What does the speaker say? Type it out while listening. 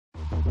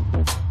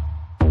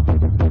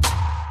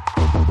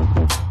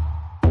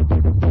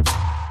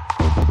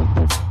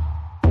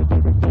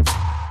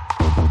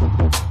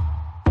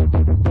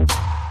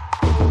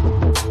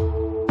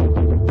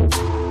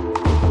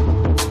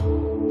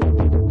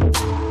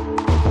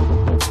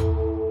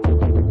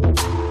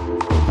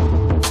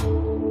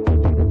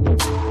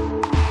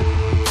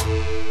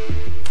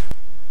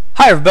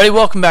Hi everybody,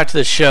 welcome back to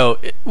the show.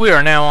 We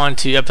are now on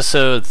to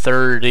episode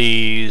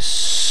 30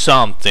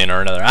 something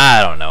or another.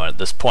 I don't know at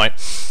this point.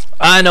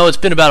 I know it's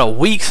been about a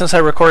week since I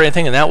recorded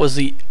anything, and that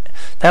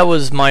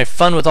was my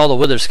fun with all the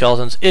wither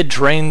skeletons. It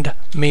drained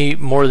me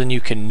more than you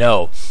can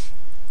know.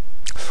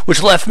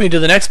 Which left me to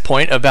the next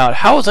point about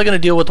how was I going to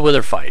deal with the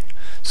wither fight.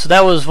 So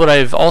that was what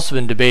I've also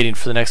been debating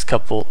for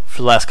the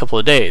last couple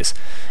of days.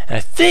 And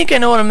I think I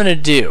know what I'm going to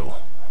do.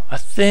 I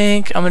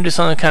think I'm going to do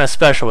something kind of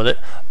special with it.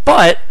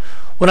 But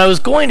when I was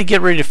going to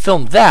get ready to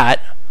film that,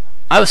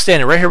 I was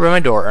standing right here by my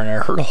door and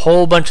I heard a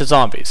whole bunch of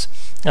zombies.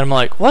 And I'm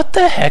like, what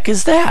the heck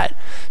is that?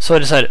 So I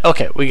decided,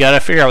 okay, we gotta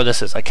figure out what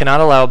this is. I cannot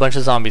allow a bunch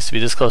of zombies to be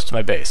this close to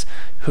my base.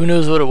 Who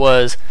knows what it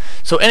was?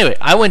 So anyway,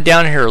 I went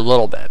down here a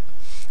little bit.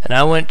 And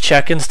I went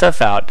checking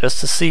stuff out just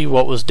to see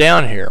what was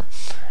down here.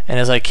 And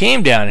as I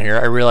came down here,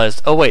 I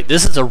realized, oh wait,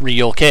 this is a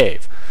real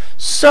cave.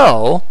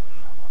 So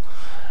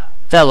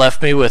that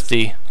left me with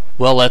the,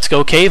 well, let's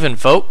go caving,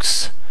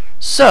 folks.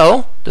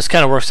 So this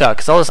kind of works out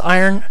because all this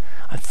iron,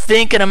 I'm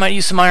thinking I might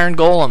use some iron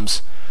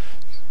golems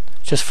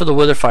just for the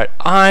wither fight.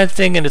 I'm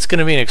thinking it's going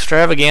to be an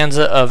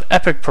extravaganza of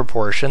epic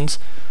proportions.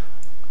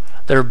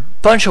 There are a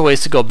bunch of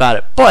ways to go about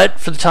it, but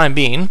for the time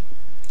being,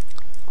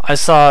 I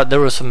saw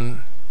there was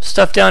some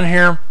stuff down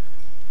here.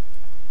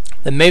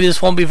 Then maybe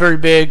this won't be very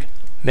big.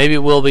 Maybe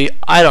it will be.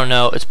 I don't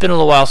know. It's been a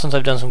little while since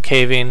I've done some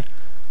caving.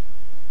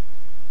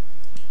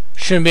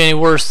 Shouldn't be any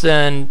worse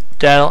than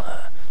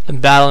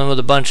battling with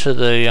a bunch of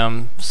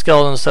the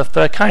skeleton stuff,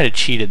 but I kind of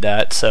cheated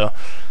that, so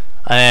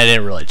I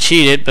didn't really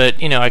cheat it,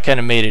 but you know, I kind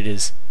of made it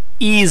as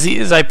easy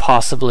as I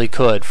possibly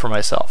could for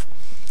myself.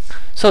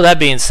 So that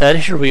being said,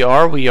 here we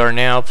are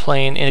now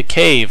playing in a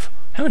cave.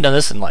 Haven't done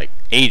this in like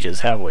ages,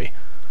 have we?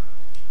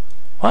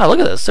 Wow, look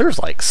at this. There's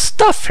like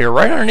stuff here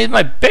right underneath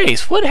my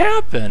base. What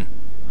happened?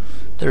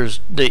 There's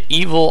the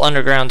evil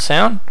underground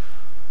sound,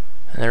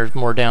 and there's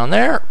more down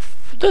there.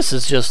 This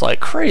is just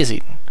like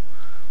crazy.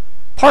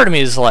 Part of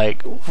me is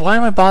like, why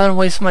am I bothering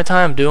wasting my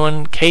time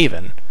doing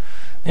caving?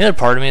 The other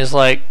part of me is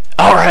like,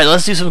 alright,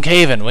 let's do some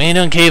caving. We ain't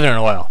done caving in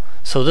a while.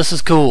 So this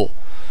is cool.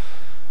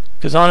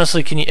 Because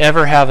honestly, can you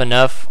ever have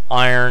enough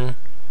iron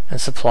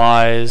and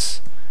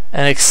supplies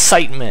and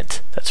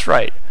excitement? That's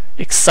right.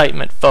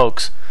 Excitement,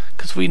 folks.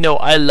 Because we know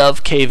I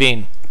love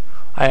caving.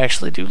 I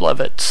actually do love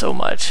it so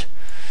much.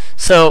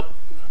 So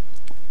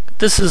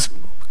this is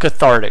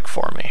cathartic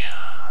for me.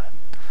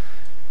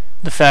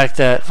 The fact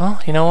that, well,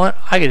 you know what?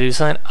 I could do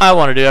something I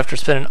want to do after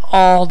spending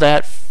all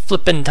that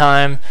flipping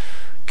time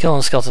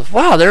killing skeletons.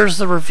 Wow, there's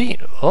the ravine.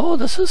 Oh,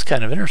 this is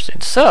kind of interesting.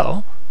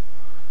 So,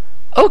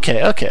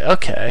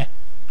 okay.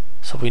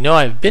 So we know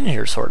I've been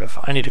here, sort of.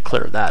 I need to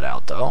clear that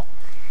out, though.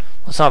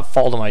 Let's not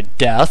fall to my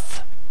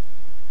death.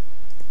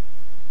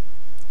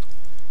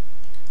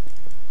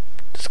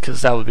 Just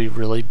because that would be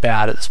really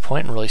bad at this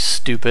point and really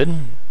stupid.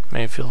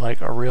 Made me feel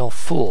like a real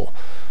fool.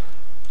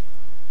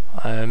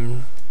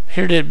 I'm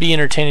here to be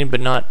entertaining,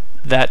 but not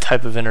that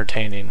type of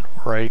entertaining,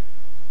 right?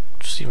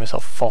 See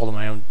myself fall to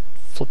my own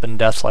flipping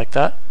deaths like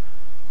that.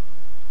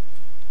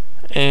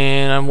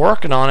 And I'm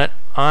working on it.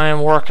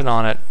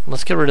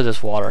 Let's get rid of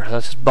this water.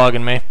 That's just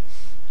bugging me.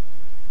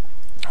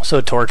 Also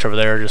a torch over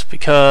there just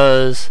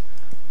because.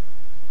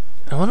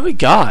 And what do we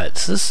got?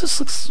 So this just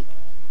looks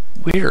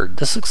weird.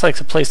 This looks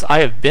like a place I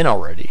have been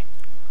already.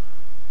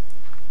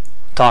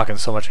 I'm talking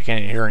so much I can't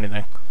even hear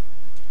anything.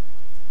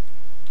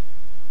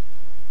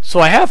 So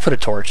I have put a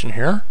torch in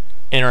here,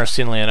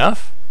 interestingly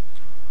enough.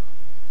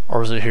 Or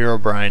was it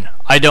Herobrine?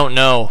 I don't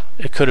know.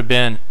 It could have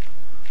been.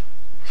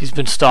 He's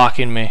been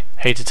stalking me.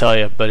 Hate to tell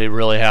you, but it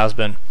really has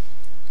been.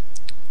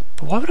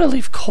 But why would I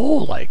leave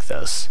coal like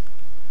this?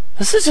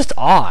 This is just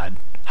odd.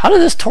 How did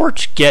this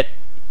torch get...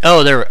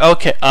 Oh, there.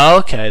 Okay,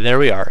 there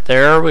we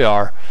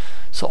are.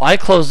 So I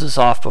closed this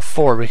off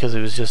before because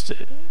it was just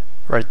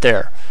right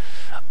there.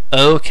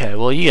 Okay,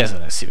 well, you guys are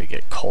gonna see me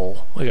get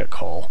coal. We got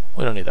coal.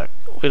 We don't need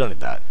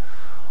that.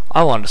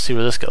 I wanted to see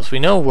where this goes. We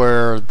know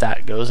where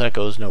that goes. That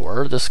goes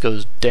nowhere. This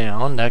goes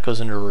down. That goes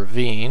into a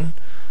ravine.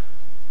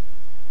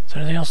 Is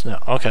there anything else? No.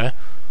 Okay.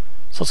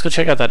 So let's go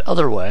check out that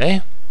other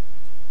way.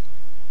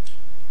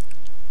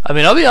 I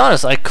mean, I'll be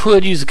honest. I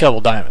could use a couple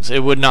diamonds.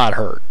 It would not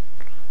hurt.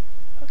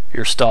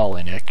 You're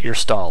stalling, Ick. You're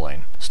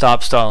stalling.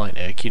 Stop stalling,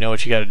 Ick. You know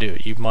what you got to do.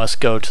 You must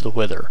go to the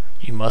wither.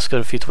 You must go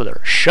defeat the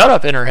wither. Shut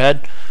up,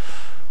 Innerhead.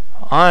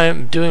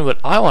 I'm doing what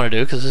I want to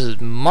do because this is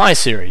my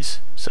series.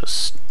 So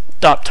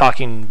stop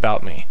talking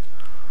about me.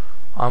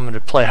 I'm going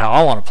to play how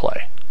I want to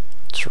play.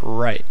 That's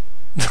right.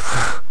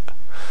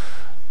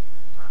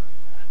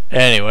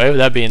 Anyway, with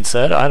that being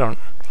said, let's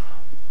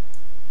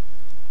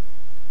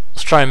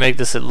try and make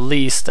this at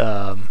least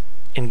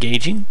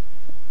engaging.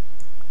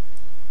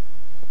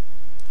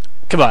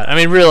 Come on, I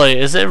mean, really,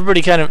 is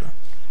everybody kind of...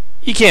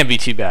 You can't be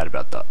too bad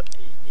about that.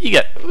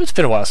 It's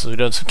been a while since we've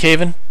done some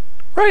caving,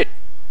 right?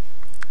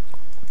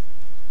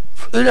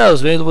 Who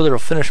knows, maybe the wither will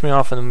finish me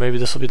off and then maybe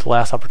this will be the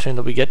last opportunity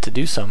that we get to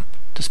do some.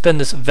 To spend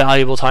this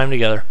valuable time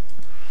together.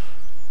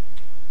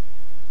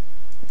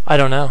 I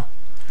don't know.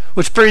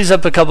 Which brings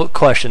up a couple of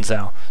questions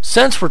now.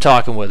 Since we're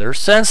talking wither,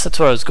 since that's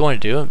what I was going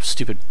to do,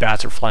 stupid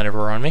bats are flying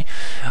everywhere on me,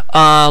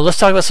 let's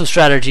talk about some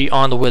strategy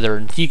on the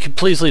wither. You can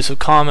please leave some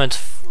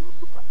comments.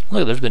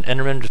 Look, there's been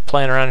Enderman just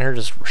playing around here,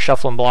 just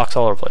shuffling blocks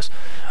all over the place.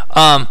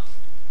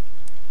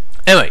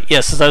 Anyway,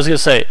 yes, as I was going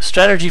to say,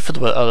 strategy for the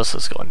wither. Oh, this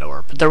is going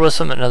nowhere. But there was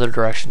some in another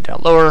direction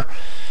down lower.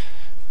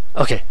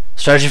 Okay,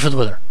 strategy for the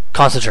wither.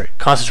 Concentrate.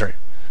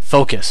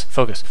 Focus.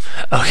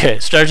 Okay,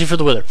 strategy for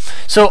the wither.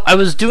 So I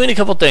was doing a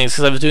couple things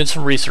because I was doing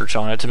some research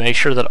on it to make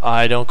sure that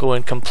I don't go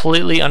in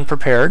completely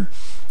unprepared.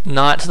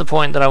 Not to the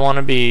point that I want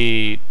to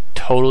be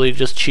totally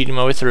just cheating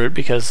my way through it,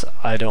 because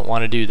I don't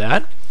want to do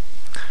that.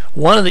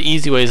 One of the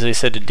easy ways they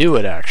said to do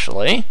it,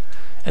 actually,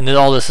 and then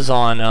all this is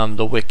on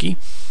the wiki,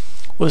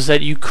 was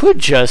that you could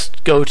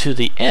just go to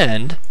the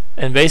end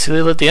and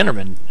basically let the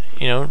Enderman,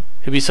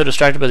 he'd be so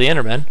distracted by the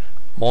Enderman,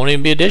 won't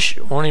even be an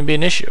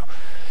issue.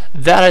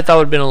 That I thought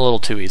would have been a little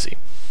too easy.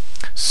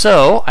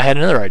 So I had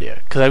another idea,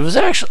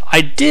 because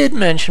I did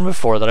mention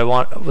before that I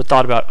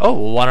thought about, oh,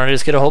 well, why don't I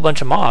just get a whole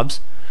bunch of mobs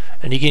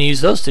and you can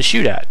use those to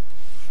shoot at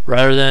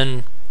rather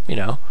than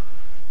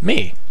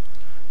me.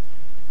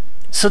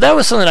 So that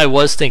was something I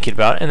was thinking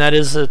about, and that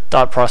is a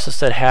thought process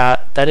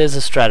that is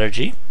a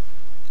strategy.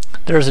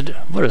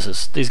 What is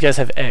this? These guys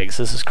have eggs.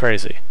 This is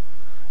crazy.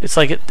 It's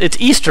like it's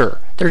Easter.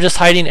 They're just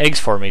hiding eggs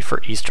for me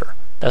for Easter.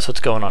 That's what's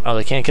going on. Oh,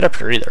 they can't get up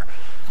here either.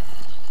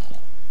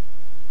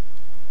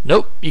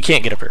 Nope, you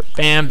can't get up here.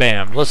 Bam,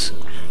 bam. Let's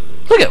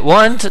look at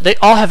one. They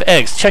all have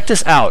eggs. Check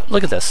this out.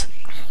 Look at this.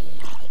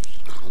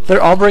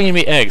 They're all bringing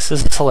me eggs.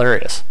 This is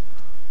hilarious.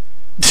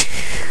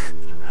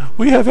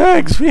 We have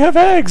eggs. We have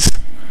eggs.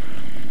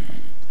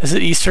 Is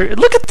it Easter?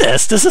 Look at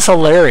this. This is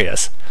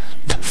hilarious.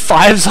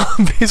 5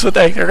 zombies with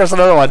eggs. Here's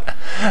another one.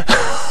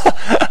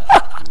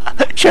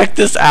 Check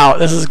this out.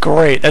 This is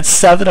great. That's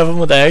 7 of them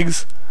with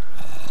eggs.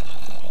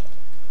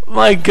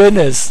 My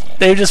goodness.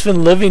 They've just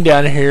been living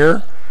down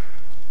here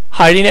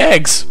hiding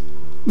eggs.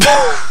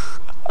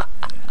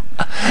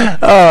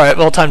 Alright,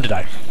 well, time to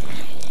die.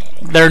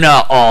 They're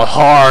not all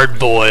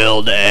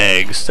hard-boiled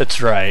eggs. That's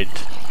right.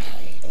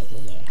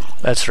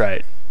 That's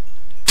right.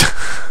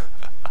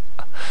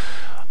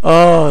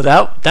 Oh,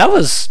 that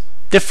was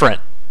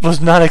different.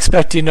 Was not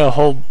expecting a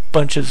whole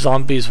bunch of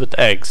zombies with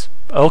eggs.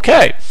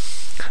 Okay.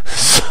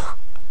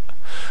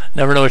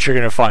 Never know what you're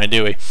going to find,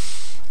 do we?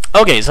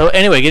 Okay, so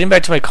anyway, getting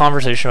back to my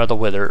conversation about the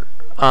wither.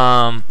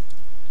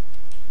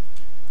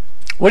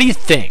 What do you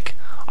think?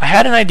 I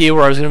had an idea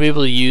where I was going to be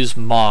able to use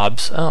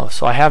mobs. Oh,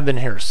 so I have been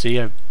here. See,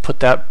 I put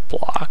that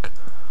block.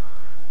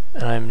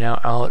 And I'm now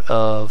out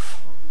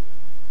of...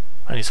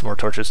 I need some more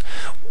torches.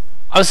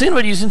 I was thinking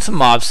about using some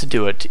mobs to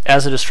do it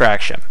as a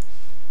distraction.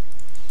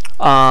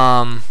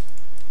 I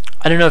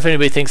don't know if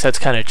anybody thinks that's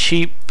kind of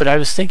cheap, but I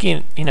was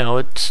thinking,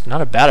 it's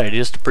not a bad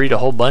idea just to breed a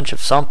whole bunch of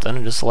something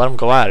and just let them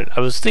go at it. I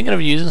was thinking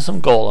of using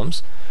some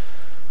golems.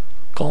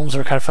 Golems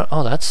are kind of fun.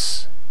 Oh,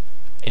 that's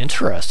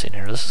interesting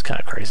here. This is kind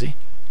of crazy.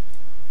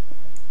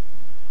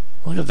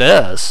 Look at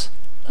this.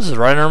 This is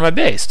right under my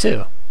base,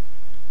 too.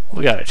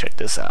 We gotta check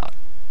this out.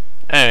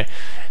 Anyway,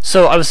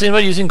 so I was thinking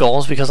about using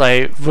golems because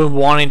I've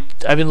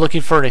been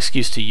looking for an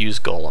excuse to use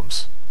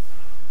golems.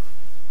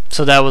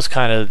 So that was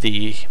kind of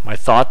my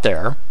thought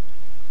there.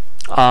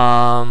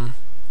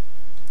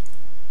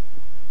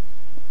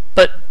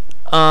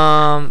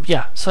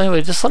 Yeah. So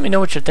anyway, just let me know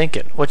what you're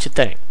thinking. What you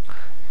think?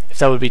 If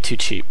that would be too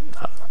cheap.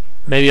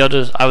 Maybe I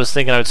was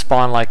thinking I would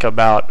spawn like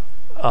about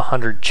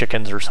 100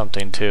 chickens or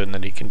something too, and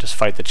then you can just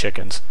fight the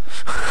chickens.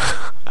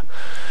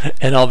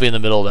 And I'll be in the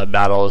middle of that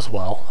battle as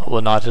well. I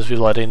will not just be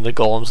letting the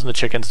golems and the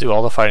chickens do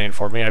all the fighting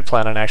for me. I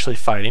plan on actually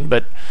fighting,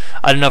 but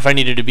I don't know if I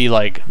needed to be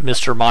like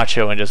Mr.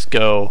 Macho and just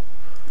go,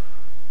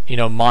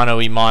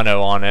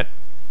 mano-y-mano on it.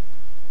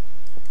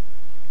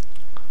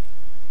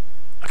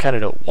 I kind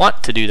of don't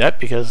want to do that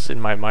because in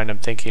my mind I'm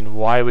thinking,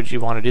 why would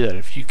you want to do that?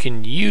 If you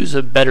can use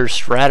a better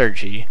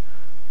strategy,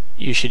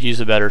 you should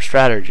use a better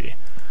strategy.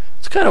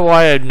 It's kind of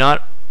why I don't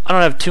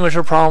have too much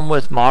of a problem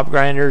with mob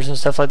grinders and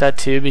stuff like that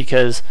too,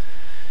 because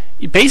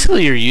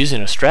basically you're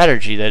using a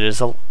strategy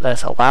that's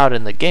allowed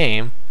in the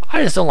game.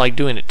 I just don't like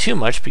doing it too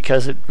much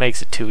because it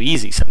makes it too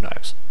easy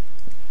sometimes.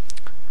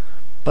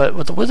 But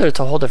with the wizard, it's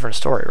a whole different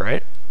story,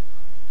 right?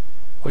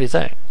 What do you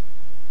think?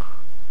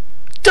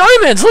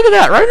 Diamonds! Look at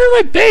that! Right under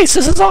my base!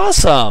 This is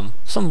awesome!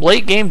 Some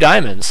late game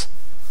diamonds.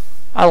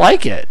 I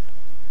like it.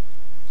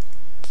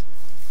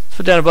 Let's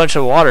put down a bunch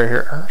of water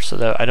here so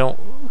that I don't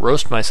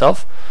roast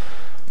myself.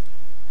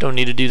 Don't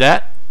need to do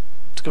that.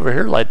 Let's go over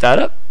here, light that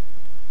up.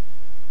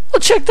 Well,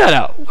 check that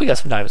out. We got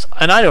some diamonds.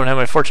 And I don't have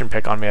my fortune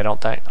pick on me, I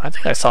don't think. I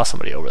think I saw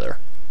somebody over there.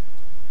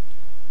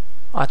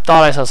 I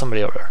thought I saw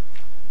somebody over there.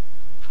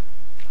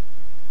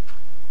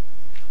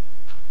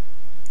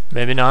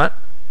 Maybe not.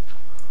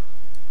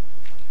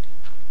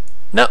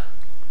 Nope,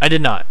 I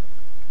did not.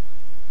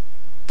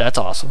 That's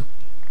awesome.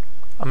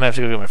 I'm gonna have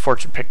to go get my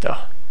fortune pick though.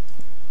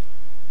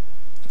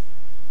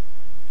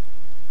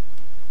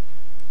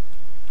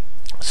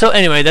 So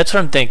anyway, that's what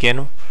I'm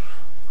thinking.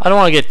 I don't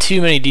want to get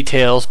too many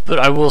details, but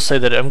I will say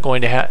that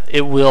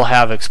it will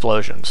have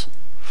explosions.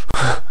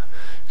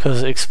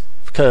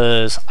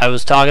 because I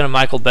was talking to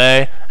Michael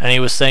Bay, and he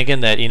was thinking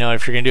that, you know,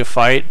 if you're gonna do a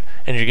fight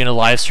and you're gonna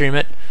live stream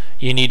it,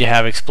 you need to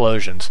have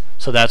explosions.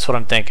 So that's what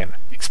I'm thinking.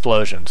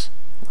 Explosions.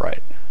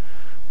 Right.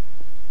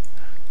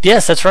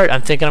 Yes, that's right.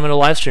 I'm thinking I'm gonna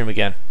live stream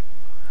again.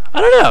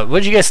 I don't know.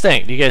 What do you guys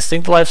think? Do you guys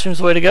think the live stream's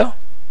the way to go?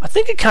 I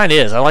think it kind of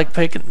is. I like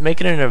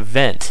making it an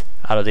event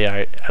out of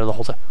the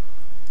whole thing.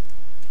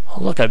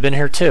 Oh, look, I've been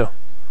here too.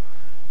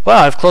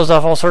 Wow, I've closed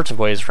off all sorts of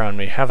ways around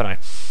me, haven't I?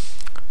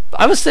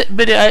 I was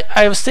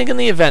thinking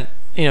the event,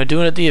 you know,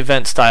 doing it the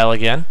event style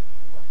again.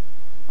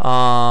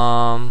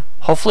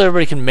 Hopefully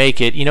everybody can make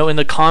it. You know, in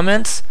the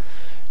comments,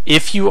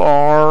 if you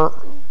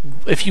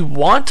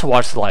want to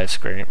watch the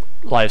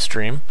live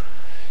stream,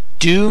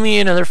 do me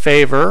another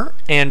favor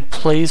and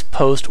please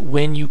post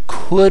when you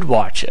could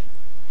watch it.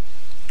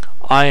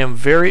 I am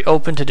very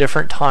open to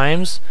different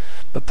times,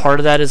 but part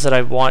of that is that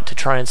I want to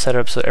try and set it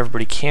up so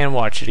everybody can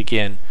watch it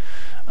again,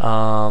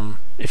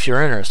 if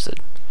you're interested.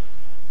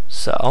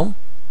 So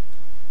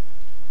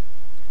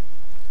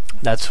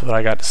that's what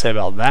I got to say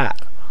about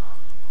that.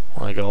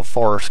 When I go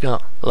Forrest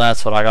Gump,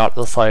 that's what I got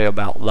to say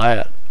about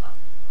that.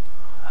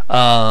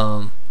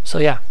 So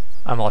yeah,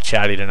 I'm all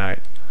chatty tonight.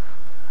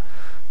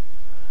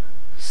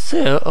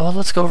 So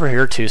let's go over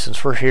here too,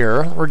 since we're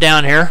here. We're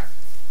down here.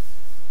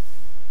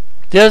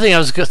 The other thing I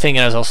was thinking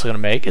I was also going to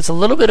make, it's a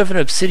little bit of an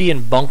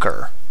obsidian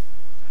bunker.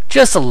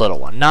 Just a little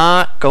one,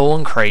 not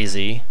going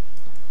crazy.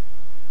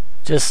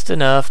 Just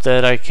enough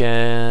that I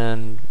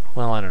can,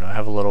 well, I don't know,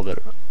 have a little bit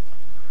of,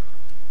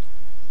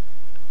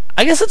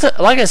 I guess it's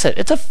like I said,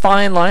 it's a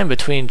fine line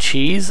between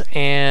cheese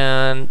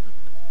and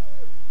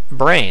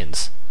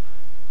brains.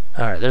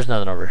 Alright, there's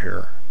nothing over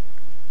here.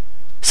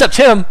 Except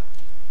him!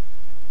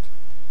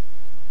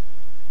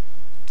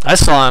 I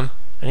saw him,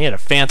 and he had a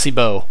fancy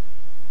bow.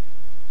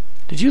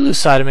 Did you lose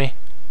sight of me?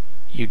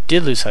 You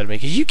did lose sight of me,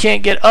 because you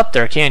can't get up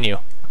there, can you?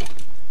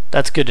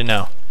 That's good to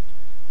know.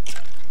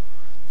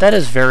 That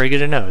is very good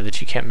to know,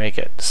 that you can't make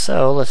it.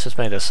 So, let's just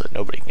make this so that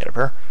nobody can get up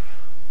here.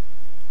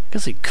 I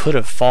guess he could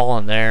have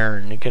fallen there,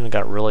 and he could have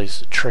got really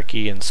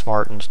tricky and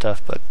smart and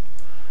stuff, but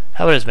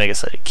how about just make it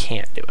so that he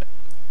can't do it?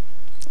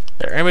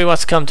 There, anybody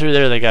wants to come through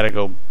there, they gotta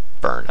go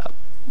burn up.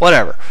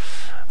 Whatever.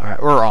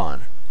 Alright, we're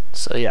on.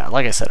 So yeah,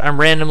 like I said,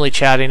 I'm randomly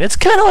chatting. It's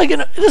kind of like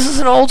this is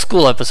an old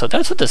school episode.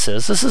 That's what this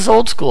is. This is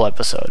old school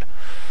episode.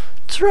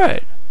 That's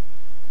right.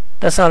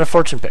 That's not a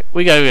fortune pick.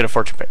 We gotta get a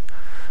fortune pick.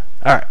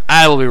 Alright,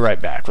 I will be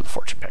right back with a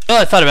fortune pick.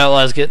 Well, I thought about while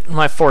I was getting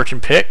my fortune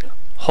pick.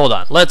 Hold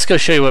on. Let's go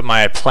show you what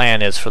my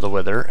plan is for the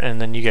wither,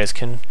 and then you guys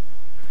can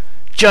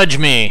judge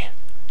me.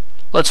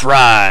 Let's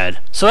ride.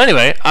 So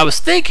anyway, I was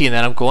thinking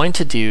that I'm going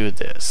to do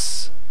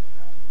this.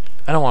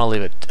 I don't want to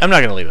leave it. I'm not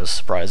going to leave it as a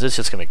surprise. It's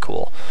just going to be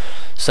cool.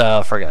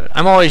 So forget it.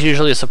 I'm always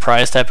usually a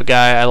surprise type of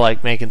guy. I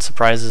like making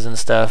surprises and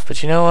stuff.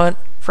 But you know what?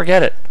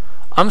 Forget it.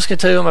 I'm just going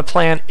to tell you what my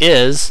plan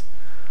is,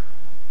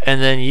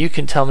 and then you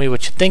can tell me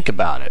what you think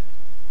about it.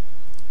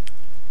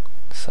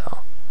 So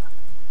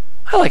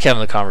I like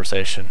having the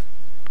conversation.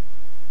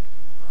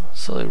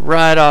 So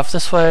ride off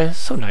this way. It's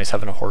so nice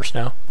having a horse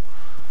now.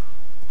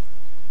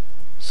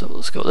 So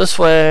let's go this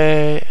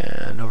way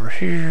and over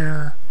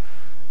here.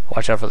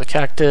 Watch out for the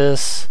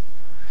cactus.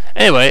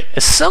 Anyway,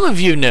 as some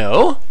of you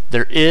know,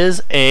 there is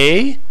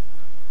a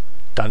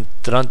dun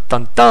dun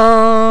dun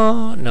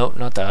dun. No,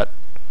 not that.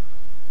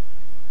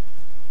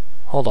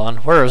 Hold on.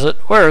 Where is it?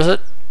 Where is it?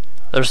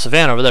 There's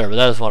Savannah over there, but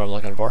that is what I'm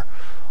looking for.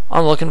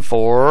 I'm looking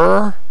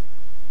for.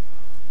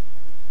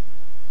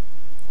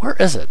 Where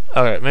is it?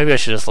 Okay, maybe I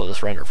should just let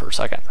this render for a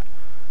second.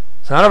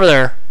 It's not over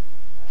there.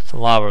 Some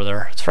lava over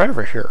there. It's right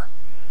over here.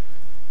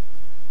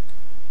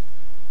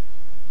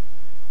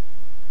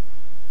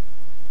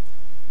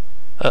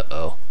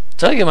 Uh-oh.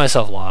 Did I get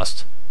myself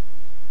lost?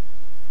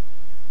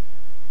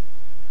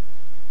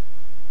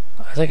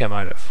 I think I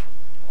might have.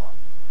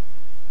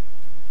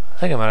 I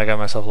think I might have got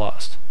myself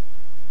lost.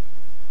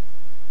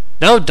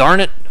 No, darn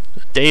it.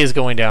 The day is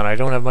going down. I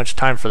don't have much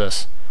time for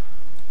this.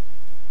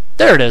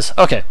 There it is.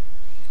 Okay.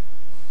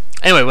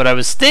 Anyway, what I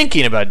was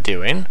thinking about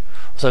doing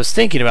was I was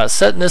thinking about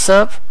setting this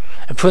up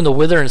and putting the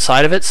wither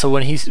inside of it, so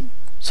when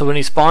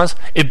he spawns,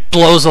 it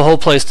blows the whole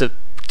place to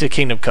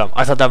Kingdom Come.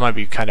 I thought that might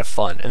be kind of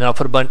fun. And then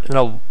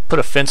I'll put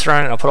a fence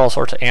around it, and I'll put all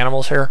sorts of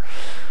animals here.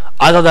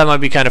 I thought that might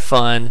be kind of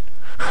fun,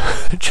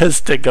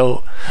 just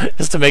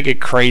to make it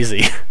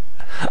crazy.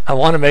 I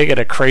want to make it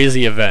a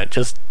crazy event.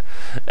 Just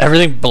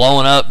everything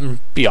blowing up and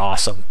be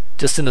awesome.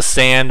 Just in the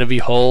sand, there'll be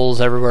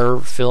holes everywhere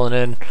filling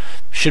in.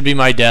 Should be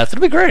my death.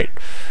 It'll be great.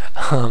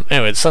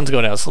 Anyway, the sun's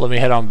going down, so let me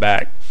head on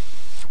back.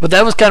 But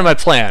that was kind of my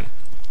plan.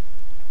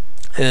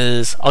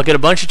 Is I'll get a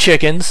bunch of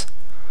chickens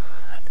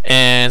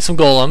and some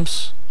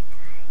golems,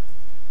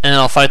 and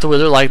I'll fight the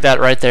wither like that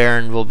right there,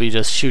 and we'll be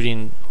just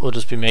shooting. We'll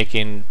just be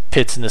making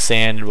pits in the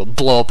sand, and we'll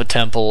blow up a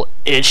temple.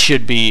 It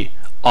should be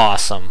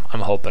awesome.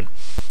 I'm hoping.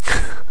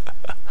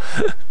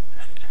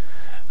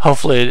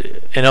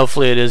 Hopefully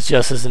it is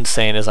just as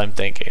insane as I'm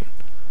thinking.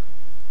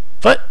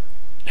 But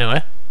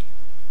anyway,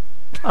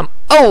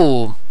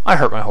 oh, I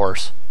hurt my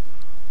horse.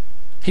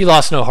 He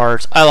lost no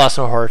hearts. I lost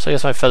no hearts. I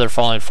guess my feather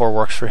falling 4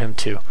 works for him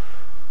too.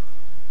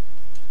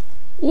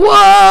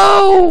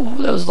 Whoa!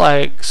 That was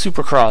like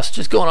Supercross,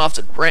 just going off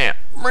the ramp.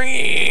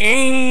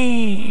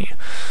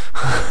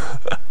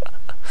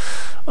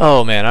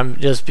 Oh man, I'm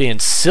just being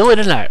silly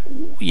tonight.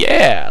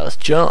 Yeah, let's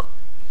jump.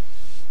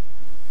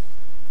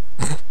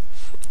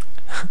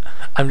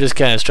 I'm just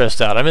kind of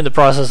stressed out. I'm in the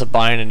process of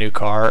buying a new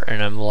car,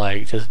 and I'm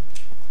like just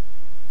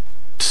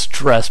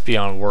stressed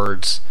beyond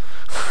words.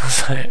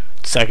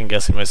 Second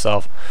guessing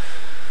myself.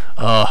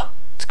 Oh,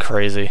 it's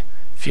crazy.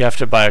 If you have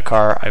to buy a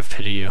car, I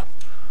pity you.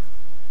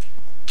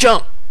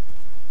 Jump!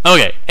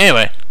 Okay,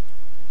 anyway.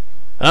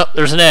 Oh,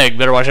 there's an egg.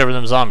 Better watch out for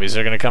them zombies.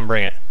 They're gonna come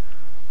bring it.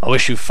 I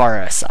wish you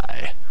far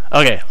aside.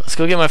 Okay, let's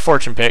go get my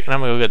fortune pick, and I'm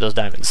gonna go get those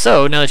diamonds.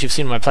 So, now that you've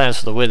seen my plans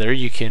for the Wither,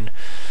 you can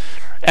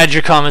add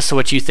your comments to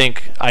what you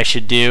think I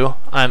should do.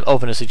 I'm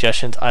open to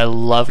suggestions. I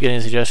love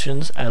getting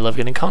suggestions. I love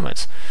getting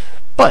comments.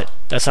 But,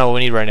 that's not what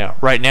we need right now.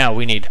 Right now,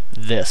 we need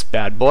this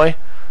bad boy.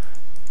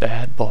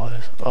 Bad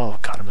boys. Oh,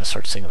 God, I'm gonna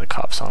start singing the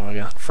cop song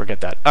again.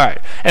 Forget that. Alright,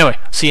 anyway,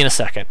 see you in a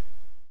second.